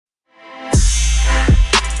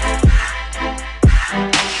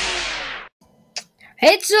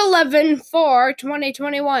It's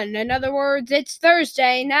 11/4/2021. In other words, it's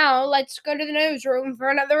Thursday. Now let's go to the newsroom for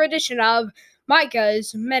another edition of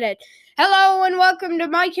Micah's Minute. Hello and welcome to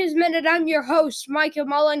Micah's Minute. I'm your host, Micah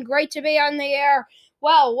Mullen. Great to be on the air.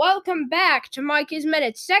 Well, welcome back to Micah's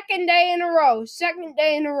Minute. Second day in a row.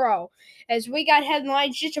 As we got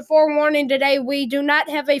headlines, just a forewarning today, we do not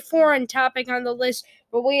have a foreign topic on the list,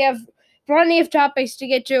 but we have plenty of topics to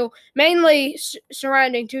get to, mainly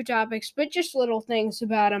surrounding two topics, but just little things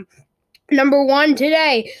about them. Number one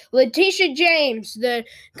today, Letita James, the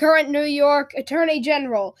current New York Attorney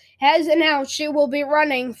General, has announced she will be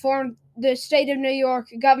running for the state of New York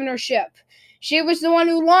governorship. She was the one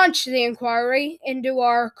who launched the inquiry into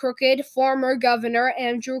our crooked former governor,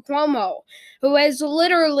 Andrew Cuomo, who has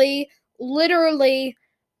literally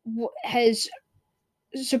has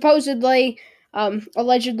supposedly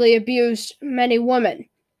allegedly abused many women.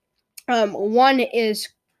 One is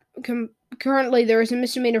currently there is a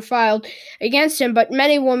misdemeanor filed against him, but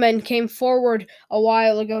many women came forward a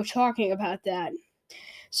while ago talking about that.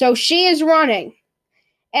 So she is running.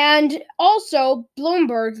 And also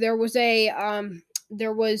Bloomberg, there was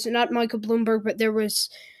not Michael Bloomberg, but there was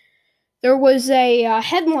a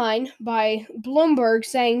headline by Bloomberg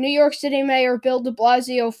saying New York City Mayor Bill de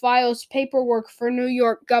Blasio files paperwork for New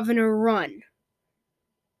York governor run.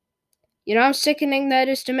 You know how sickening that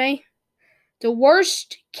is to me? The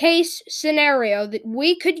worst case scenario that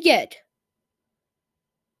we could get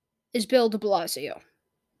is Bill de Blasio.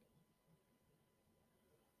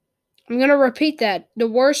 I'm going to repeat that. The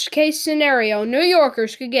worst case scenario New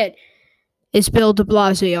Yorkers could get is Bill de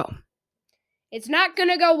Blasio. It's not going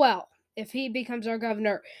to go well if he becomes our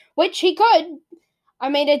governor, which he could. I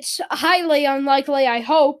mean, it's highly unlikely, I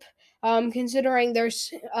hope, considering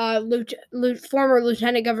there's former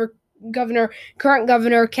Lieutenant Governor, current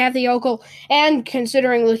Governor Kathy Hochul, and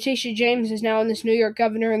considering Letita James is now in this New York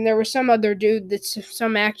governor, and there was some other dude that's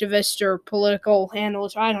some activist or political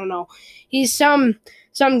analyst, I don't know. He's some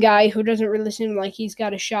guy who doesn't really seem like he's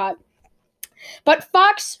got a shot. But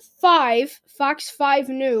Fox 5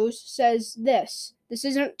 News says this. This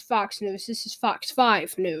isn't Fox News, this is Fox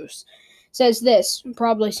 5 News. Says this,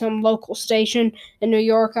 probably some local station in New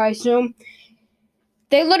York, I assume.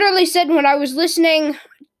 They literally said when I was listening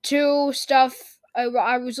to stuff,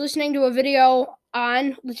 I was listening to a video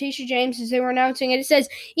on Letita James as they were announcing it. It says,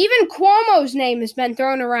 even Cuomo's name has been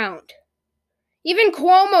thrown around.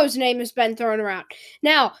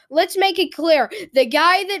 Now, let's make it clear. The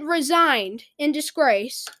guy that resigned in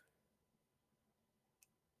disgrace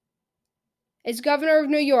as governor of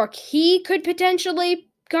New York, he could potentially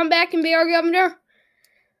come back and be our governor.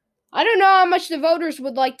 I don't know how much the voters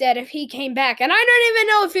would like that if he came back. And I don't even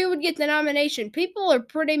know if he would get the nomination. People are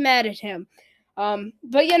pretty mad at him.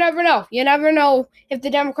 But you never know. You never know if the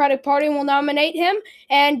Democratic Party will nominate him.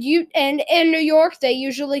 And in New York, they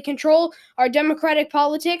usually control our democratic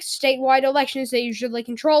politics. Statewide elections, they usually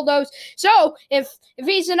control those. So if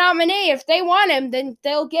he's a nominee, if they want him, then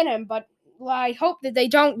they'll get him. But I hope that they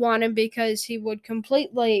don't want him because he would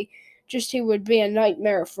be a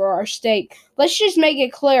nightmare for our state. Let's just make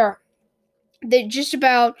it clear that just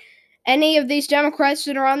about any of these Democrats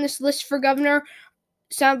that are on this list for governor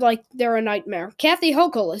sound like they're a nightmare. Kathy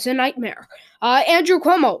Hochul is a nightmare. Andrew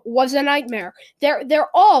Cuomo was a nightmare. They're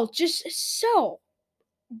all just so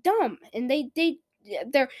dumb, and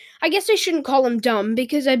they're I guess I shouldn't call them dumb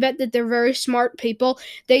because I bet that they're very smart people.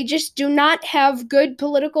 They just do not have good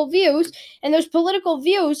political views, and those political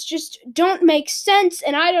views just don't make sense,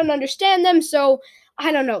 and I don't understand them, so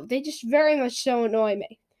I don't know. They just very much so annoy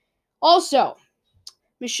me. Also,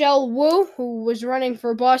 Michelle Wu, who was running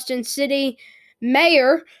for Boston City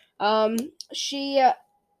mayor, she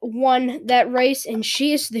won that race, and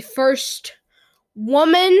she is the first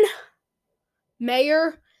woman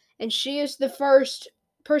mayor, and she is the first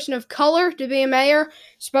person of color to be a mayor.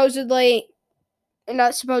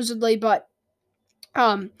 Not supposedly, but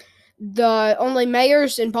the only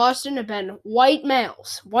mayors in Boston have been white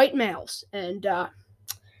males, and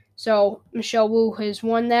so Michelle Wu has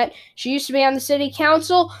won that. She used to be on the city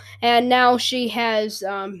council, and now she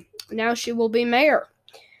will be mayor.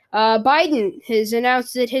 Biden has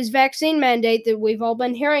announced that his vaccine mandate that we've all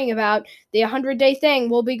been hearing about, the 100-day thing,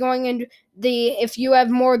 will be going into if you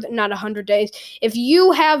have more than, not 100 days, if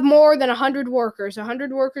you have more than 100 workers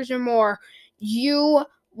or more, you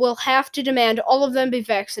will have to demand all of them be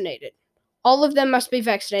vaccinated. All of them must be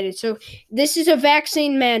vaccinated. So this is a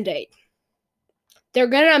vaccine mandate. They're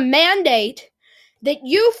going to mandate that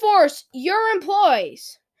you force your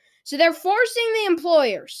employees. So they're forcing the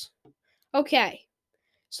employers. Okay.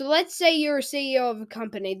 So let's say you're a CEO of a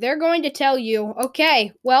company. They're going to tell you,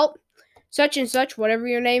 okay, well, such and such, whatever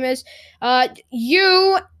your name is,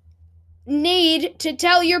 you need to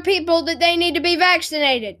tell your people that they need to be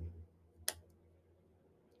vaccinated.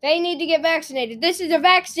 They need to get vaccinated. This is a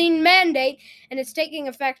vaccine mandate, and it's taking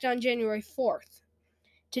effect on January 4th.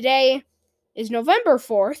 Today is November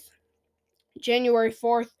 4th. January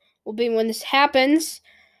 4th will be when this happens.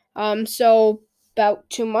 So about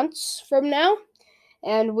 2 months from now,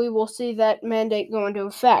 and we will see that mandate go into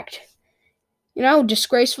effect. You know how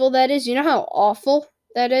disgraceful that is? You know how awful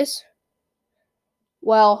that is?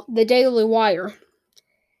 Well, the Daily Wire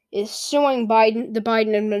is suing the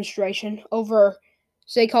Biden administration over,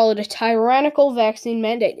 so they call it a tyrannical vaccine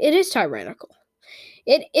mandate. It is tyrannical.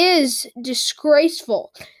 It is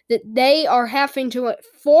disgraceful that they are having to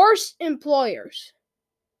force employers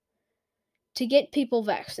to get people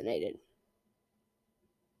vaccinated.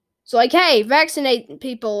 So, like, hey, vaccinate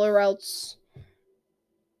people or else.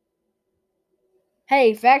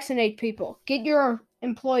 Hey, vaccinate people. Get your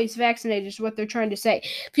employees vaccinated is what they're trying to say.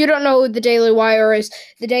 If you don't know who the Daily Wire is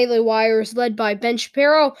led by Ben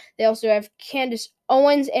Shapiro. They also have Candace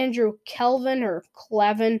Owens, Andrew Kelvin, or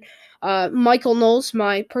Clevin, Michael Knowles,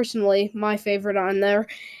 my favorite on there,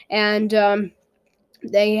 and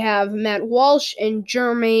they have Matt Walsh and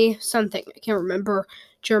Jeremy something. I can't remember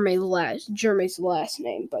Jeremy's last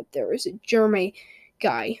name, but there is a Jeremy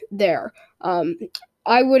guy there.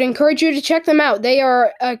 I would encourage you to check them out. They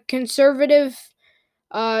are a conservative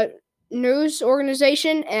news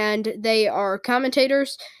organization, and they are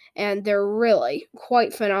commentators, and they're really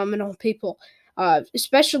quite phenomenal people.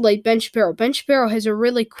 Especially Ben Shapiro. Ben Shapiro has a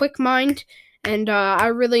really quick mind, and I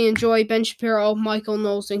really enjoy Ben Shapiro, Michael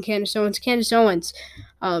Knowles, and Candace Owens. Candace Owens,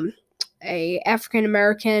 a African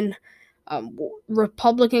American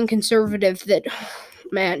Republican conservative that,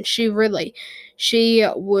 man, she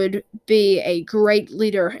would be a great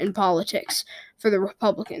leader in politics for the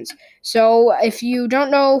Republicans. So if you don't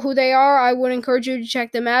know who they are, I would encourage you to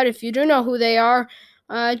check them out. If you do know who they are,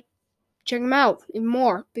 check them out even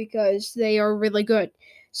more because they are really good.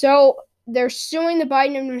 So they're suing the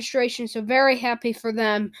Biden administration, so very happy for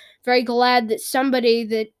them. Very glad that somebody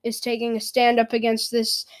that is taking a stand up against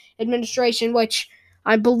this administration, which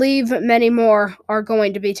I believe many more are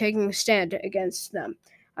going to be taking a stand against them.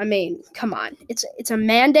 I mean, come on. It's a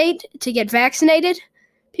mandate to get vaccinated.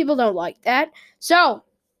 People don't like that. So,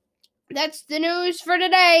 that's the news for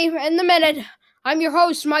today in the minute. I'm your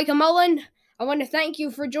host, Micah Mullen. I want to thank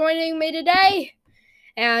you for joining me today.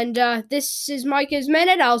 And this is Micah's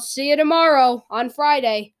Minute. I'll see you tomorrow on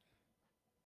Friday.